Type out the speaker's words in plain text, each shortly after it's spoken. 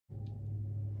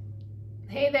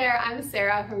Hey there, I'm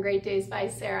Sarah from Great Days by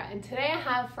Sarah, and today I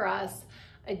have for us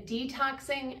a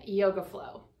detoxing yoga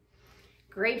flow.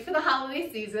 Great for the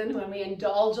holiday season when we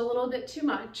indulge a little bit too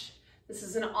much. This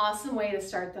is an awesome way to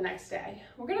start the next day.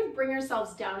 We're going to bring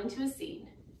ourselves down into a seat.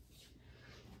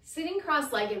 Sitting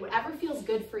cross-legged, whatever feels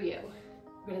good for you.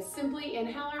 We're going to simply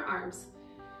inhale our arms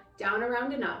down,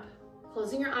 around, and up.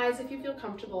 Closing your eyes if you feel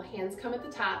comfortable. Hands come at the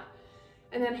top,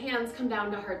 and then hands come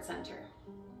down to heart center.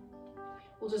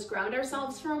 We'll just ground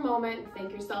ourselves for a moment.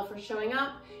 Thank yourself for showing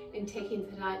up and taking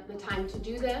the time to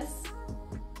do this.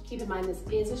 Keep in mind this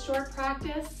is a short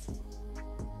practice,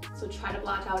 so try to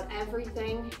block out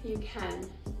everything you can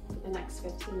for the next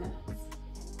 15 minutes.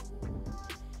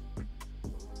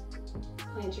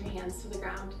 Plant your hands to the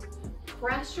ground.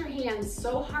 Press your hands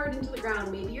so hard into the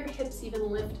ground, maybe your hips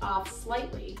even lift off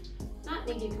slightly. Not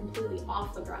maybe completely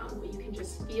off the ground, but you can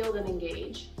just feel them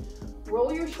engage.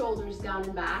 Roll your shoulders down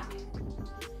and back,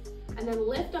 and then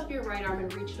lift up your right arm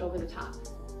and reach it over the top.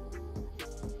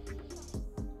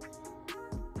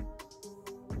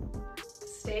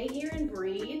 Stay here and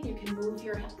breathe. You can move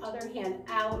your other hand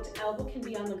out. Elbow can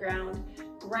be on the ground.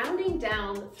 Grounding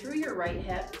down through your right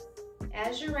hip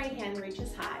as your right hand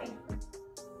reaches high.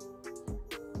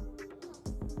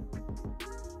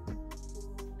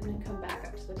 And then come back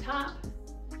up to the top.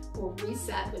 We'll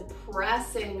reset with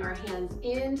pressing our hands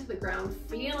into the ground,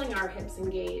 feeling our hips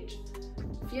engage.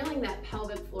 Feeling that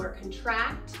pelvic floor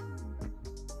contract,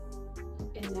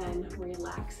 and then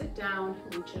relax it down,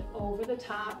 reach it over the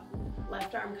top.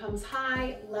 Left arm comes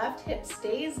high, left hip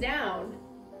stays down,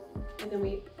 and then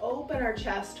we open our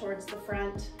chest towards the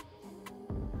front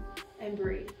and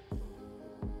breathe.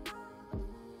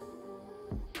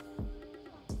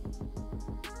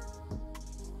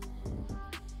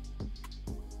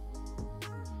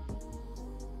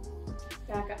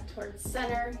 Back up towards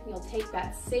center. You'll take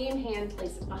that same hand,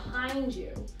 place it behind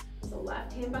you. So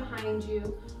left hand behind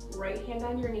you, right hand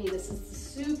on your knee. This is the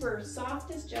super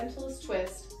softest, gentlest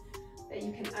twist that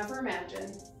you can ever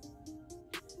imagine.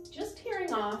 Just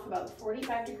tearing off about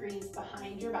 45 degrees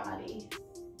behind your body.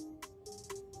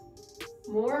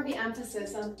 More of the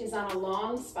emphasis is on a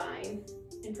long spine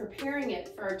and preparing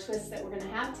it for our twist that we're going to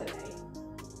have today.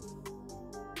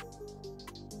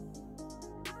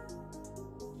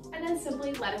 And then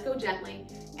simply let it go gently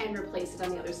and replace it on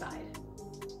the other side.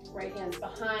 Right hand's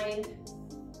behind,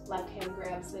 left hand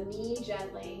grabs the knee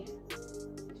gently.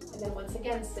 And then once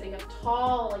again, sitting up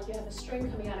tall like you have a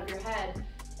string coming out of your head.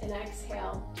 And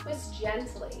exhale, twist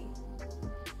gently.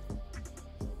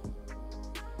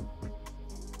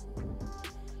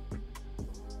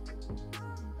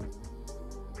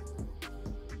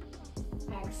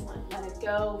 Excellent, let it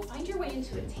go. Find your way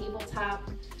into a tabletop.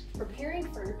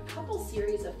 Preparing for a couple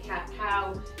series of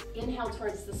cat-cow. Inhale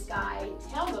towards the sky,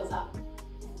 tail goes up.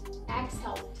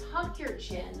 Exhale, tuck your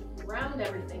chin, round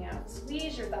everything out.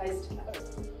 Squeeze your thighs together.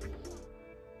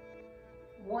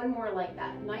 One more like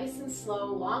that, nice and slow,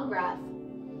 long breath.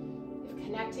 If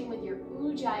connecting with your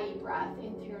Ujjayi breath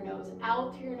in through your nose,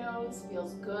 out through your nose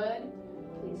feels good,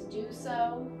 please do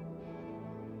so.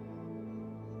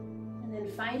 And then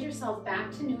find yourself back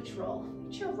to neutral.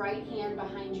 Put your right hand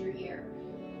behind your ear.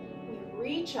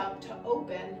 Reach up to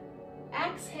open.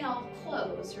 Exhale,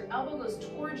 close. Your elbow goes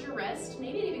towards your wrist.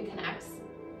 Maybe it even connects.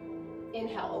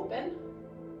 Inhale, open.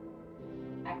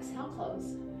 Exhale,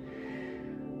 close.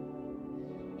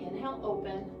 Inhale,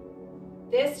 open.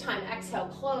 This time, exhale,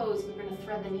 close. We're going to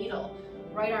thread the needle.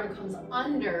 Right arm comes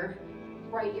under.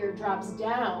 Right ear drops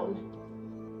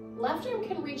down. Left arm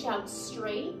can reach out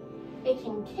straight. It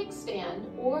can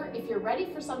kickstand, or if you're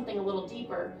ready for something a little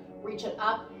deeper, reach it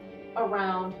up,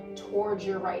 around towards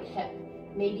your right hip,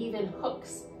 maybe even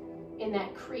hooks in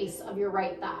that crease of your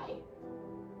right thigh.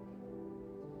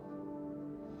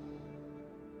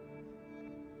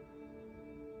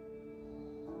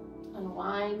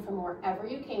 Unwind from wherever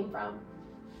you came from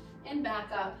and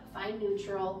back up, find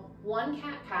neutral, one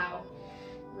cat-cow,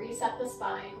 reset the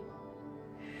spine.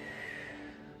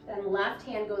 Then left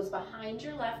hand goes behind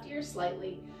your left ear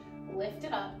slightly, lift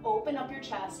it up, open up your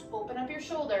chest, open up your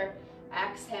shoulder.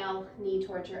 Exhale, knee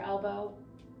towards your elbow.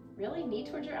 Really? Knee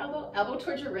towards your elbow? Elbow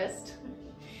towards your wrist.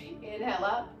 Inhale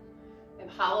up. I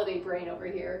have holiday brain over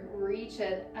here. Reach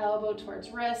it, elbow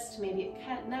towards wrist. Maybe it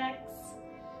connects.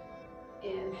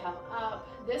 Inhale up.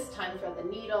 This time thread the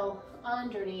needle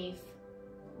underneath.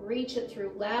 Reach it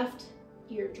through left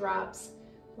ear drops,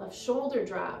 left shoulder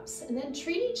drops, and then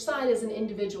treat each side as an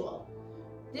individual.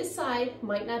 This side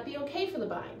might not be okay for the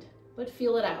bind, but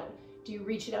feel it out. Do you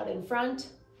reach it out in front?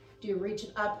 Do you reach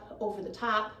it up over the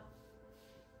top?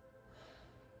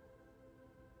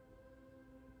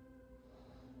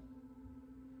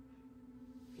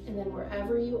 And then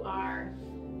wherever you are,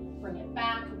 bring it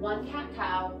back, one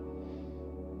cat-cow.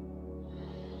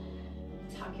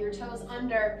 Tuck your toes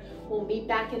under. We'll meet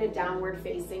back in a downward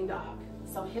facing dog.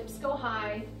 So hips go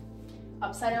high,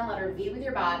 upside down letter V with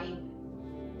your body.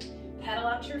 Pedal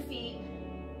out your feet.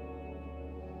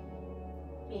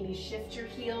 Maybe shift your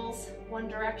heels one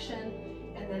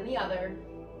direction and then the other.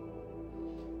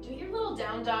 Do your little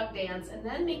down dog dance and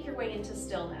then make your way into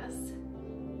stillness.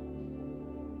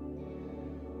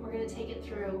 We're going to take it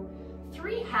through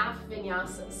 3 half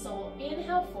vinyasas. So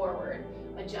inhale forward,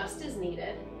 adjust as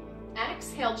needed.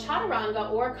 Exhale,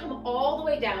 chaturanga, or come all the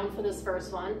way down for this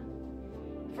first one.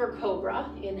 For cobra,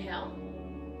 inhale.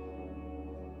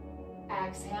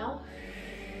 Exhale.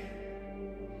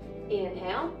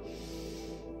 Inhale.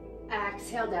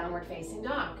 Exhale, downward facing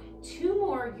dog. 2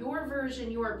 more, your version,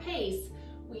 your pace.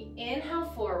 We inhale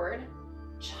forward,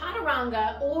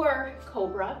 chaturanga or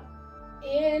cobra.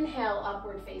 Inhale,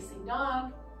 upward facing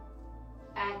dog.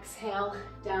 Exhale,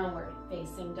 downward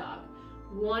facing dog.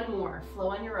 1 more, flow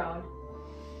on your own.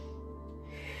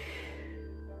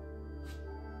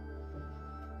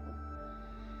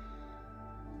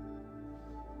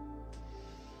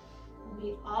 We'll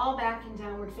meet all back in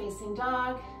downward facing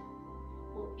dog.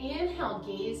 We'll inhale,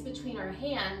 gaze between our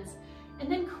hands,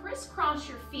 and then crisscross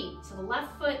your feet. So the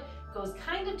left foot goes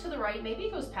kind of to the right, maybe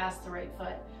it goes past the right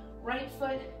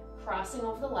foot crossing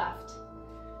over the left.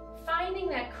 Finding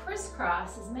that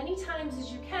crisscross as many times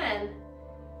as you can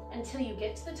until you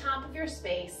get to the top of your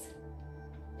space,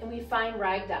 and we find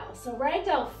ragdoll. So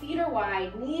ragdoll, feet are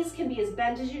wide, knees can be as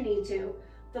bent as you need to.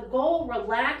 The goal,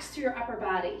 relax through your upper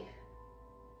body.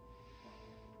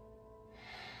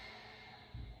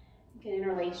 You can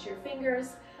interlace your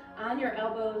fingers on your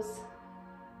elbows,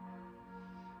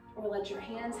 or let your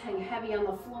hands hang heavy on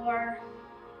the floor.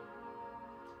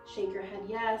 Shake your head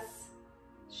yes,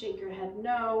 shake your head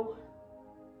no.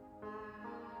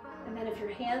 And then if your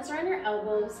hands are on your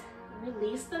elbows,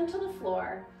 release them to the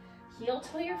floor. Heel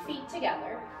toe your feet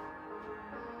together.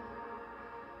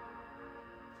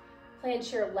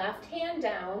 Plant your left hand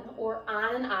down or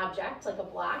on an object like a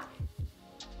block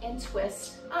and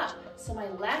twist up. So my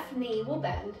left knee will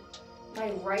bend,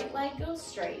 my right leg goes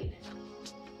straight.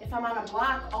 If I'm on a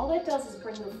block, all that does is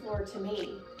bring the floor to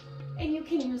me. And you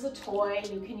can use a toy,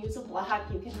 you can use a block,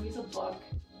 you can use a book.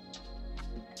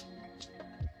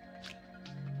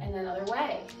 And another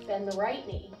way, bend the right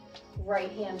knee.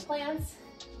 Right hand plants,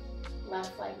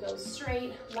 left leg goes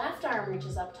straight, left arm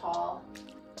reaches up tall.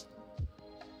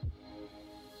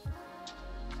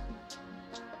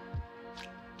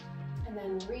 And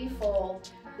then refold,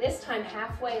 this time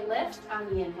halfway lift on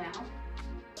the inhale.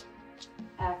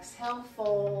 Exhale,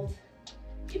 fold.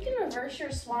 You can reverse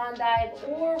your swan dive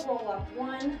or roll up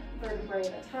 1 vertebrae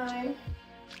at a time.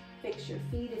 Fix your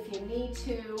feet if you need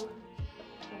to.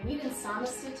 And meet in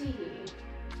Samasthiti.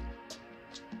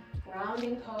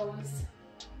 Grounding pose.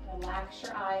 Relax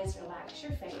your eyes, relax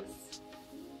your face.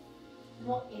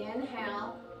 We'll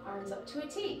inhale, arms up to a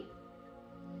T.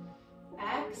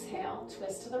 Exhale,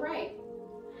 twist to the right.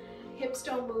 Hips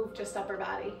don't move, just upper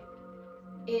body.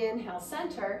 Inhale,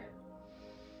 center.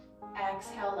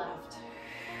 Exhale, left.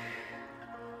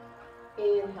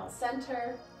 Inhale,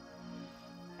 center.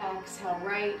 Exhale,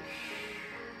 right.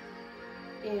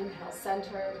 Inhale,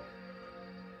 center.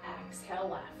 Exhale,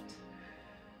 left.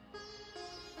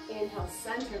 Inhale,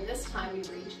 center. This time you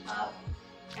reach up.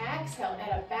 Exhale,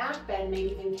 at a back bend,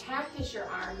 maybe even cactus your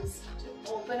arms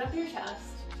to open up your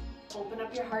chest, open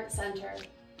up your heart center.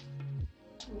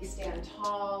 We stand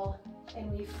tall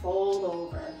and we fold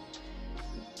over.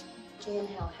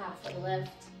 Inhale, halfway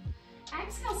lift.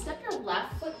 Exhale, step your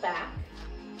left foot back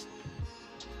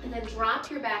and then drop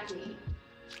your back knee.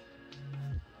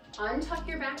 Untuck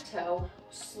your back toe,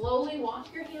 slowly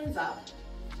walk your hands up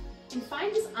and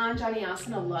find this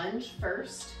Anjaneyasana lunge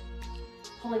first.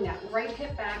 Pulling that right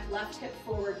hip back, left hip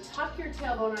forward, tuck your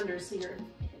tailbone under so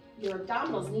your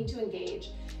abdominals need to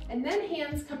engage. And then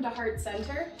hands come to heart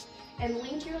center and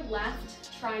link your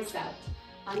left tricep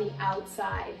on the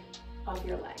outside of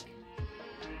your leg.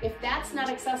 If that's not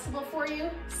accessible for you,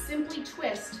 simply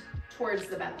twist towards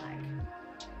the bent leg.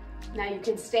 Now you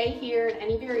can stay here in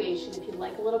any variation if you'd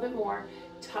like a little bit more.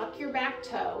 Tuck your back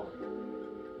toe.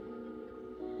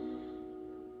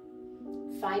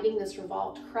 Finding this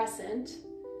revolved crescent.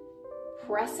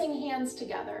 Pressing hands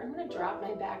together. I'm going to drop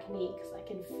my back knee because I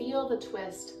can feel the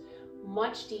twist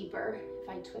much deeper if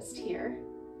I twist here.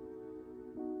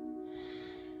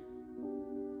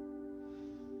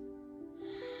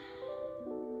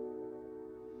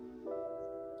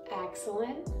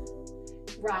 Excellent.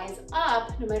 Rise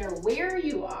up, no matter where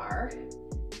you are.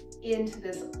 into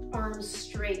this arms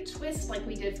straight twist like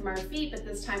we did from our feet, but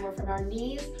this time we're from our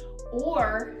knees,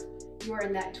 or you're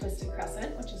in that twisted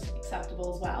crescent, which is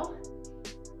acceptable as well.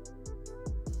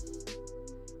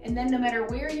 And then no matter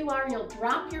where you are, you'll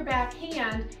drop your back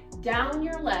hand down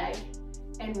your leg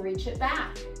and reach it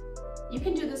back. You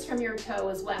can do this from your toe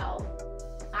as well.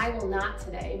 I will not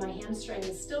today. My hamstring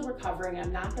is still recovering.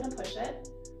 I'm not going to push it.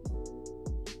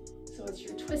 So it's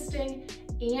you're twisting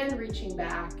and reaching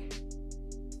back.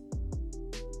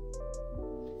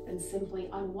 And simply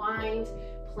unwind,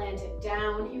 plant it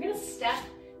down. You're going to step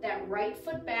that right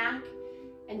foot back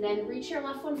and then reach your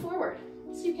left one forward.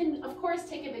 So you can, of course,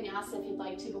 take a vinyasa if you'd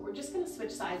like to, but we're just going to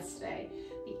switch sides today.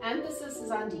 The emphasis is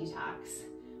on detox.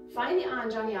 Find the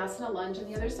Anjaneyasana lunge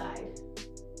on the other side.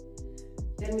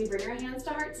 Then we bring our hands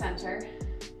to heart center.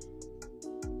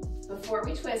 Before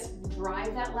we twist,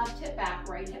 drive that left hip back,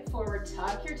 right hip forward,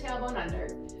 tuck your tailbone under.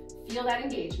 Feel that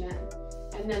engagement.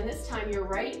 And then this time your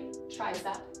right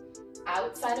tricep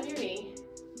outside of your knee.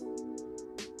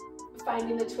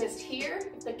 Finding the twist here.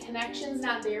 If the connection's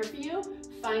not there for you,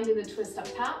 finding the twist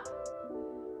up top.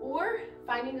 Or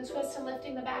finding the twist and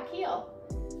lifting the back heel.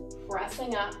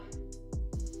 Pressing up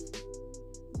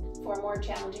for a more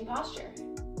challenging posture.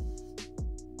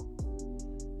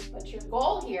 But your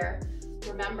goal here,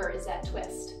 remember, is that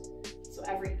twist. So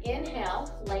every inhale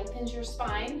lengthens your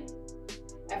spine.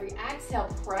 Every exhale,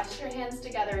 press your hands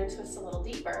together and twist a little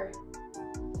deeper.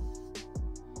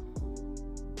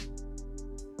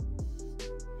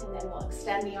 And then we'll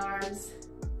extend the arms.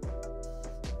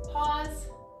 Pause.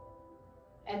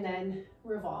 And then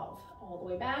revolve all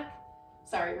the way back.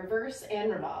 Sorry, reverse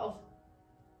and revolve.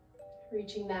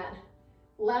 Reaching that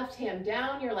left hand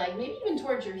down your leg, maybe even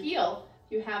towards your heel.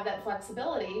 You have that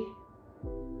flexibility.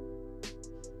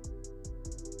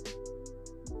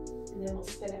 And then we'll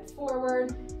spin it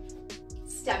forward,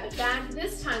 step it back.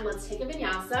 This time, let's take a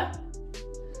vinyasa.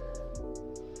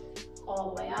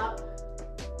 All the way up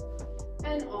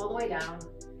and all the way down.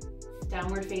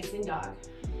 Downward facing dog.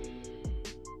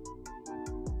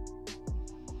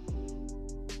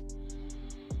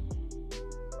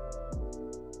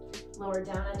 Lower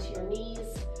down onto your knees.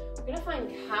 We're gonna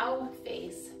find cow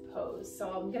face pose. So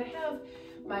I'm gonna have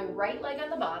my right leg on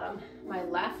the bottom, my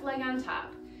left leg on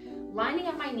top, lining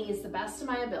up my knees the best of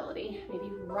my ability. Maybe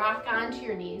rock onto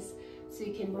your knees so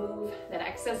you can move that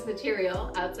excess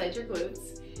material outside your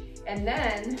glutes. And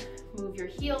then move your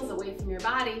heels away from your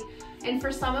body. And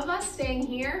for some of us staying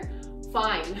here,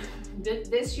 fine.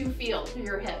 This you feel through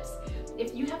your hips.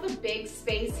 If you have a big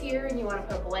space here and you want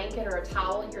to put a blanket or a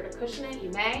towel here to cushion it, you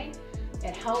may.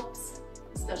 It helps,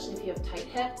 especially if you have tight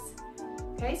hips.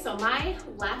 Okay, so my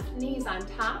left knee's on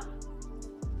top.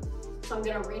 So I'm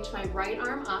gonna reach my right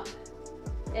arm up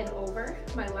and over,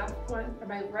 my left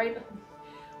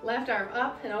arm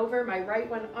up and over, my right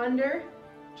one under,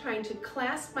 trying to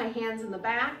clasp my hands in the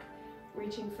back,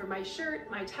 reaching for my shirt,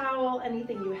 my towel,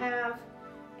 anything you have.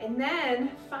 And then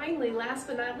finally, last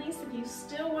but not least, if you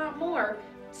still want more,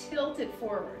 tilt it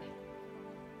forward.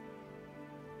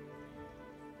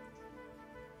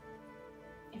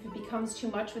 If it becomes too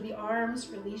much with the arms,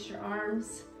 release your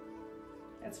arms.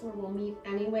 That's where we'll meet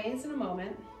anyways in a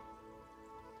moment.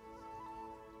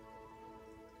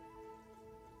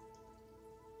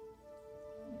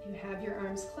 If you have your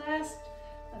arms clasped,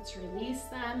 let's release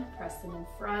them, press them in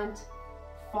front,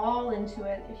 fall into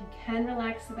it. If you can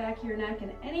relax the back of your neck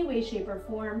in any way, shape, or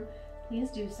form, please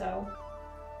do so.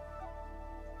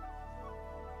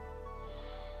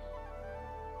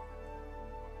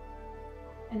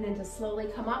 And then to slowly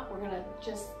come up, we're gonna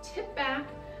just tip back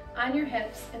on your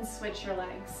hips and switch your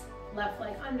legs. Left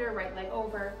leg under, right leg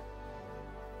over.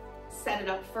 Set it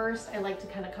up first. I like to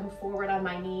kind of come forward on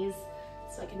my knees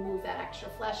so I can move that extra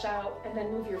flesh out, and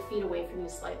then move your feet away from you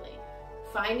slightly.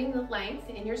 Finding the length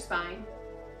in your spine.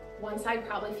 One side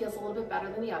probably feels a little bit better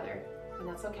than the other, and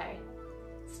that's okay.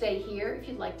 Stay here if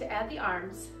you'd like to add the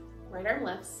arms. Right arm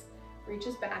lifts,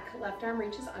 reaches back, left arm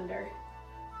reaches under.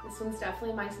 This one's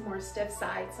definitely my more stiff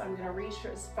side, so I'm gonna reach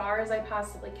as far as I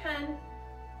possibly can,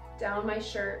 down my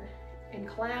shirt, and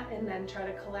then try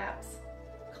to collapse.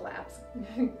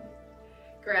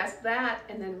 Grasp that,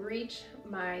 and then reach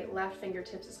my left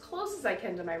fingertips as close as I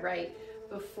can to my right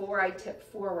before I tip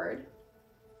forward.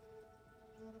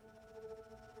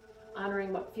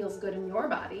 Honoring what feels good in your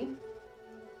body.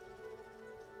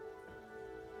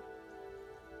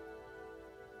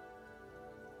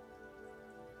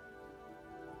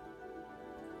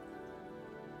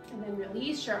 And then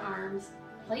release your arms,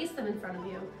 place them in front of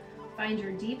you. Find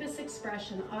your deepest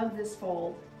expression of this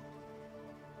fold.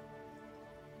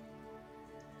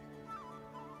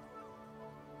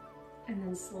 and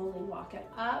then slowly walk it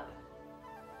up.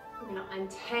 We're gonna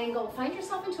untangle, find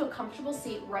yourself into a comfortable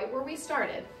seat right where we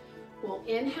started. We'll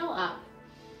inhale up.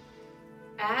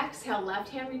 Exhale, left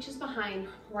hand reaches behind,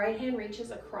 right hand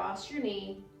reaches across your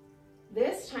knee.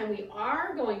 This time we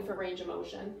are going for range of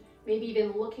motion, maybe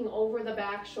even looking over the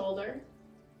back shoulder.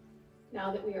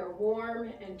 Now that we are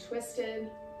warm and twisted,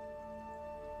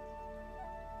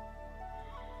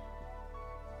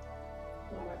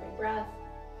 one more big breath.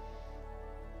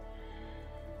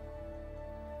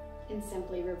 And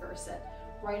simply reverse it.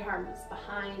 Right arm is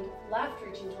behind, left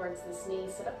reaching towards this knee.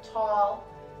 Sit up tall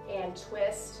and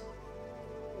twist.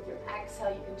 With your exhale,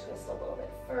 you can twist a little bit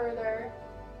further.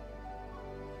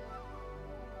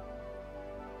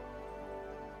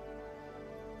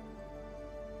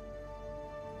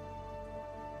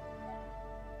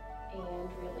 And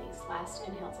release. Last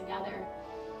inhale together.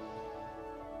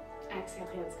 Exhale,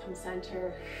 hands come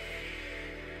center.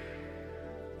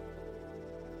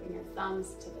 Bring your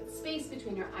thumbs to the space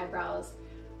between your eyebrows,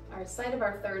 our side of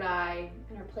our third eye,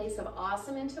 and our place of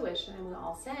awesome intuition. And we'll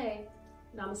all say,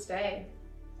 namaste.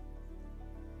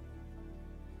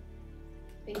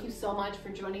 Thank you so much for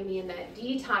joining me in that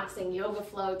detoxing yoga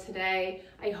flow today.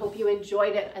 I hope you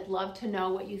enjoyed it. I'd love to know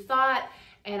what you thought,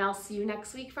 and I'll see you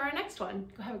next week for our next one.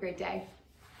 Go have a great day.